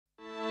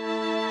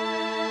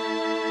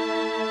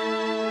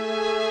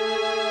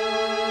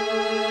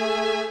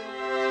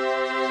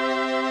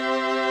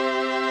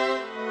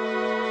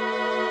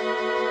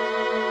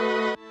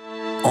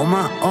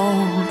my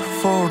old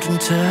fortune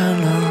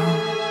teller.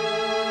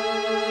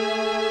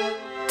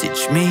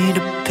 Teach me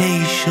the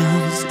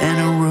patience and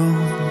the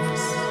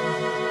rules.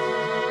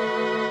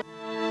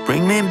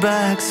 Bring me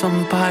back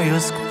some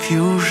pious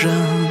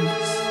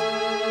confusions.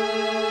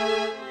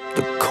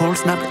 The cold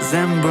snap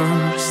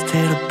embers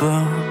still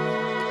burn.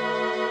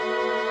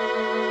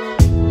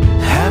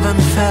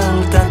 Haven't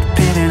felt that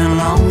pit in a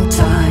long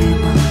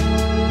time.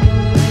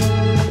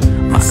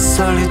 My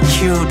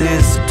solitude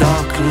is a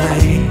dark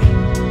lake.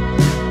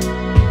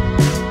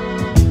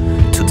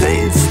 Today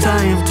it's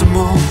time to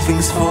move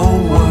things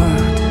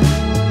forward.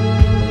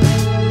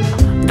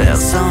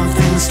 There's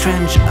something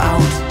strange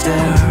out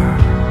there.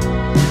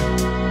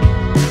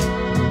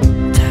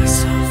 There's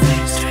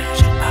something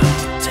strange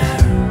out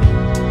there.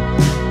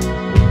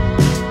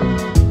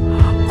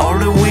 All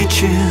the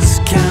witches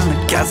can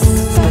cast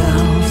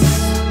spells,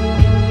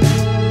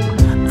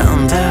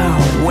 and they're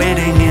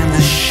waiting in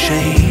the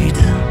shade.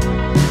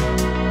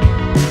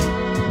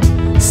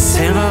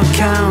 Silver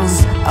counts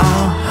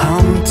are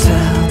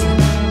haunted.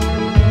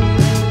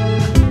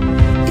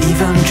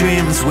 Even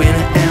dreams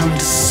will end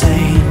the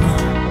same.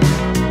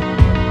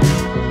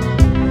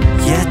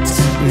 Yet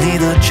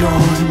neither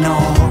joy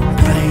nor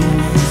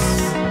pains.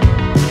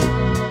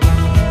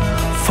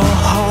 For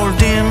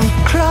holding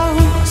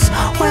close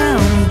when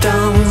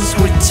dawn's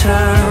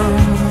return.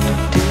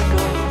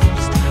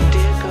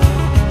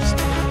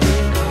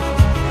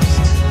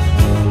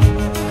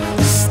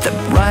 Step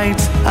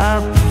right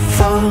up,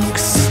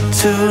 folks,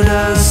 to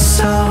the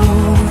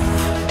soul.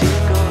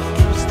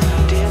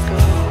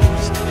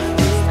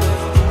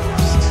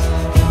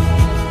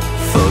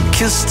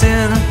 Focused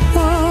in a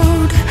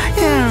world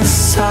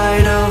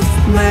inside of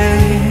me.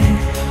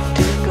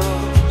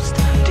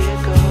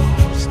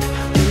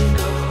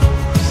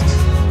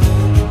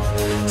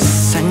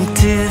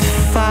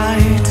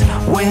 Sanctified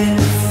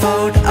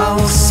without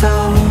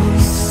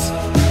ourselves.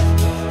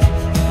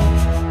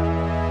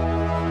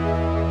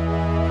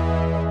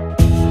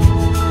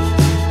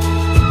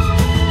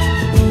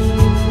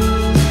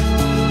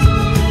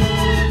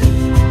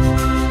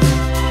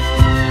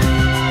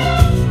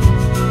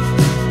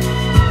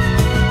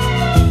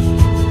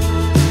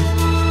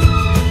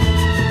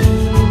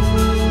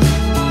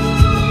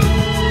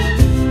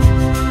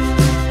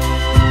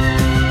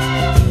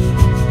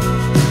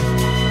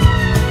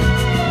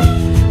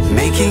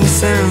 Making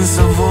sense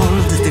of all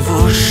the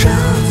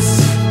devotions.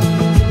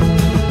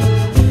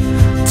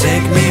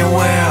 Take me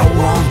where I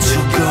want to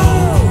go.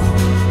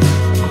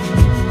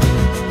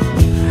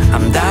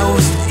 I'm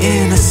doused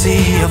in a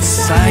sea of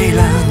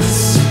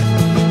silence.